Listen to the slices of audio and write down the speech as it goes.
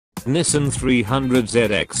Nissan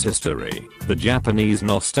 300ZX history, the Japanese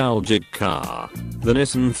nostalgic car. The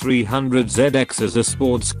Nissan 300ZX is a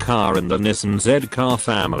sports car in the Nissan Z car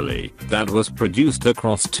family that was produced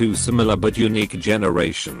across two similar but unique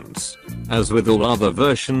generations. As with all other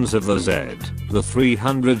versions of the Z, the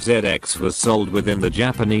 300ZX was sold within the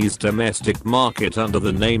Japanese domestic market under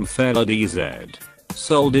the name Fairlad EZ.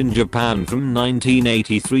 Sold in Japan from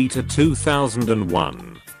 1983 to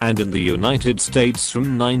 2001, and in the United States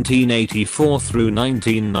from 1984 through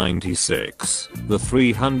 1996. The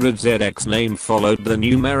 300ZX name followed the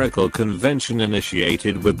numerical convention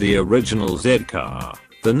initiated with the original Z car,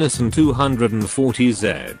 the Nissan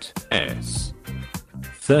 240Z S.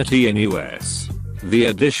 30 in US. The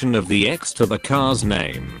addition of the X to the car's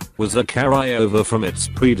name was a carryover from its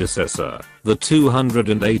predecessor, the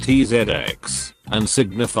 280ZX, and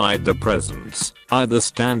signified the presence, either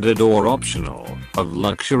standard or optional, of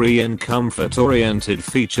luxury and comfort-oriented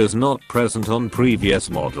features not present on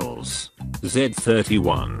previous models.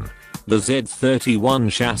 Z31. The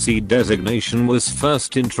Z31 chassis designation was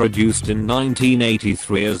first introduced in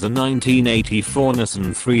 1983 as the 1984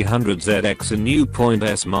 Nissan 300ZX in New Point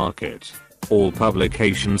S market. All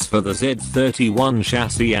publications for the Z31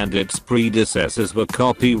 chassis and its predecessors were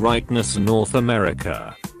copyright Nissan North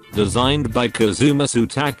America. Designed by Kazumasu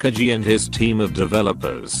Takagi and his team of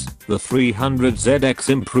developers, the 300ZX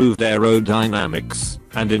improved aerodynamics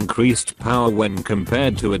and increased power when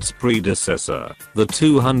compared to its predecessor, the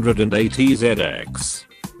 280ZX.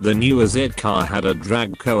 The newer Z car had a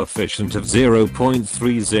drag coefficient of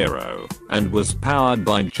 0.30 and was powered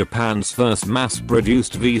by Japan's first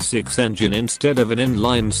mass-produced V6 engine instead of an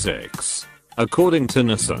inline 6. According to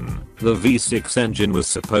Nissan, the V6 engine was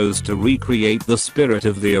supposed to recreate the spirit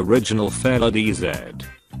of the original Fairlad EZ.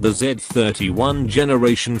 The Z31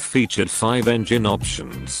 generation featured 5 engine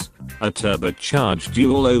options: a turbocharged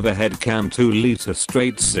dual overhead cam 2-liter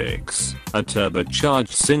straight 6, a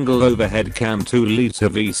turbocharged single overhead cam 2-liter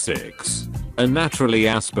V6, a naturally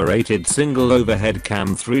aspirated single overhead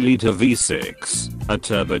cam 3-liter V6, a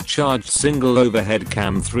turbocharged single overhead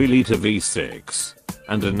cam 3-liter V6,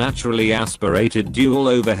 and a naturally aspirated dual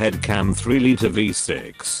overhead cam 3-liter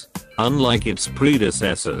V6. Unlike its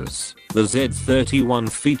predecessors, the Z31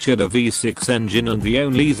 featured a V6 engine, and the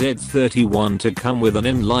only Z31 to come with an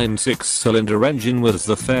inline 6-cylinder engine was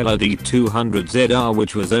the Fairlad E200ZR,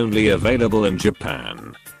 which was only available in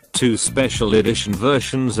Japan. Two special edition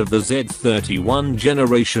versions of the Z31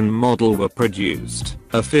 generation model were produced.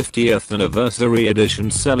 A 50th anniversary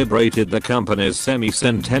edition celebrated the company's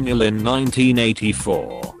semi-centennial in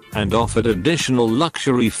 1984 and offered additional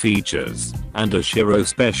luxury features, and a Shiro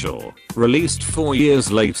Special, released 4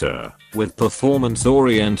 years later, with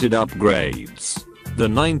performance-oriented upgrades. The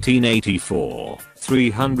 1984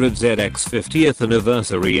 300ZX 50th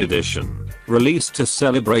Anniversary Edition, released to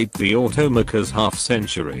celebrate the automaker's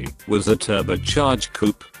half-century, was a turbocharged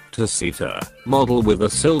coupe, two-seater, model with a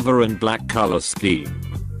silver and black color scheme.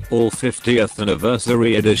 All 50th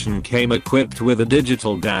Anniversary Edition came equipped with a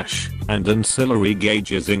digital dash and ancillary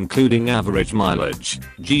gauges including average mileage,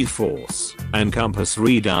 G-force, and compass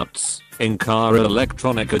readouts, in-car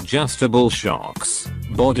electronic adjustable shocks,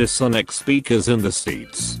 Bodysonic speakers in the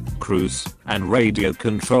seats, cruise and radio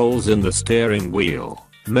controls in the steering wheel,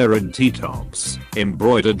 mirrored T-tops,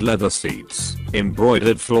 embroidered leather seats,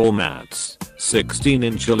 embroidered floor mats,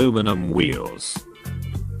 16-inch aluminum wheels,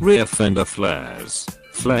 rear fender flares,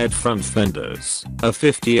 flared front fenders, a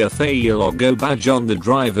 50th AE logo badge on the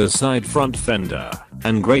driver's side front fender,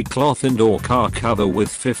 and grey cloth indoor car cover with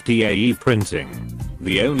 50 AE printing.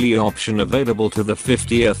 The only option available to the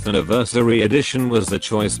 50th Anniversary Edition was the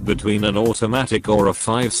choice between an automatic or a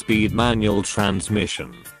 5-speed manual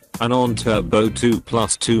transmission. An on-turbo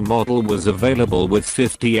 2+2 model was available with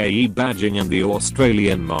 50 AE badging in the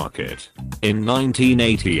Australian market. In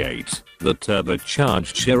 1988, the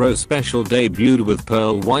turbocharged Shiro Special debuted with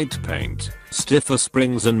pearl white paint, stiffer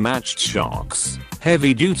springs and matched shocks,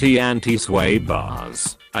 heavy-duty anti-sway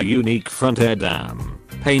bars, a unique front air dam,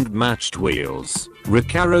 paint-matched wheels,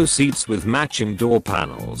 Recaro seats with matching door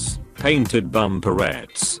panels, painted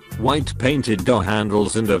bumperettes, white painted door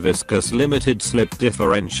handles and a viscous limited slip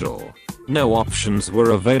differential. No options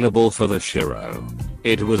were available for the Shiro.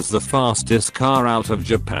 It was the fastest car out of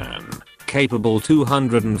Japan, capable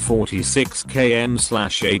 246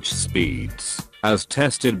 km/h speeds, as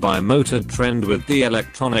tested by Motor Trend with the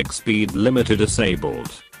electronic speed limiter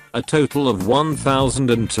disabled. A total of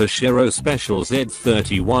 1,002 Shiro Special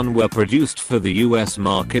Z31 were produced for the US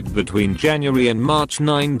market between January and March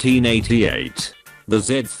 1988. The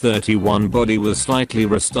Z31 body was slightly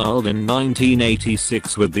restyled in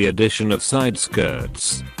 1986 with the addition of side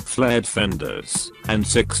skirts, flared fenders, and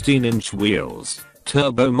 16-inch wheels.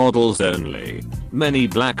 Turbo models only. Many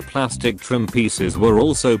black plastic trim pieces were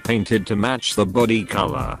also painted to match the body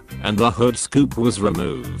color, and the hood scoop was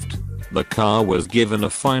removed. The car was given a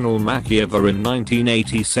final makeover in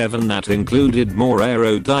 1987 that included more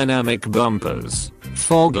aerodynamic bumpers,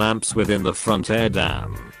 fog lamps within the front air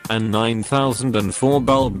dam, and 9004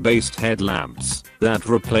 bulb-based headlamps that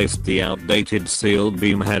replaced the outdated sealed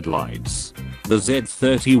beam headlights. The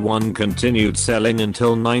Z31 continued selling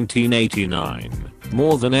until 1989,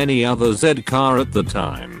 more than any other Z car at the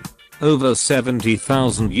time. Over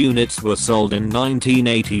 70,000 units were sold in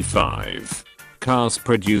 1985. Cars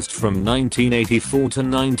produced from 1984 to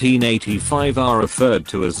 1985 are referred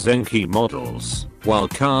to as Zenki models, while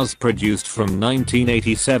cars produced from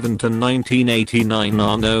 1987 to 1989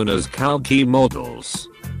 are known as Kalki models.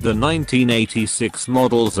 The 1986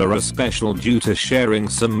 models are a special due to sharing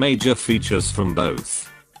some major features from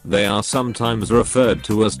both. They are sometimes referred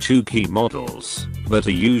to as Chuki models, but are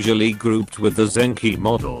usually grouped with the Zenki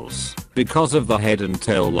models because of the head and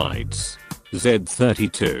tail lights.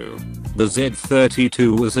 Z32. The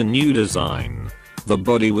Z32 was a new design. The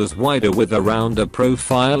body was wider with a rounder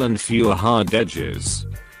profile and fewer hard edges.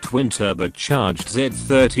 Twin turbocharged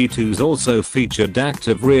Z32s also featured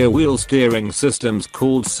active rear wheel steering systems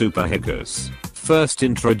called Super Higas, first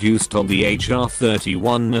introduced on the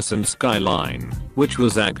HR31 Nissan Skyline, which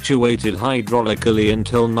was actuated hydraulically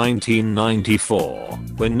until 1994,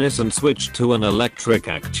 when Nissan switched to an electric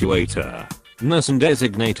actuator. Nissan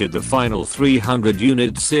designated the final 300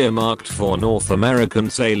 units earmarked for North American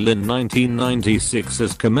sale in 1996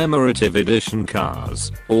 as commemorative edition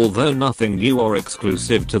cars, although nothing new or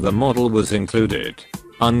exclusive to the model was included.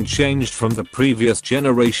 Unchanged from the previous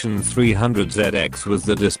generation 300ZX was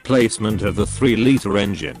the displacement of the 3-liter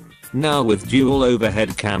engine, now with dual overhead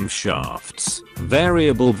camshafts,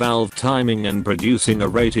 variable valve timing and producing a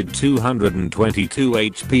rated 222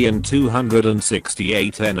 HP and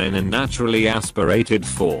 268 Nm in naturally aspirated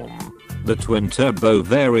form. The twin-turbo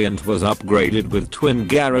variant was upgraded with twin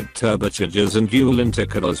Garrett turbochargers and dual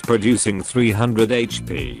intercoolers producing 300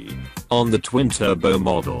 HP. On the twin-turbo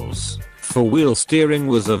models, four-wheel steering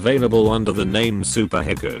was available under the name Super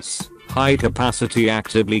Higas, high-capacity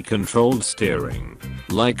actively controlled steering.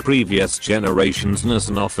 Like previous generations,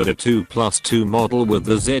 Nissan offered a 2+2 model with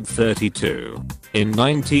the Z32. In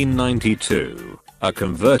 1992, a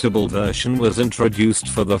convertible version was introduced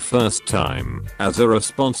for the first time as a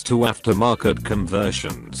response to aftermarket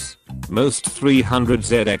conversions. Most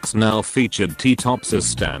 300ZX now featured T-tops as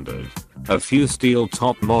standard. A few steel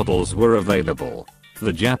top models were available.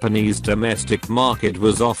 The Japanese domestic market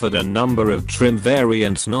was offered a number of trim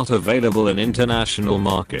variants not available in international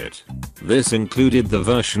market. This included the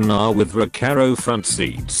version R with Recaro front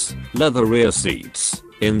seats, leather rear seats,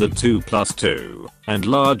 in the 2+2, and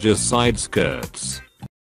larger side skirts.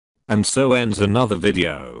 And so ends another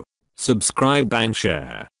video. Subscribe and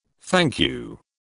share. Thank you.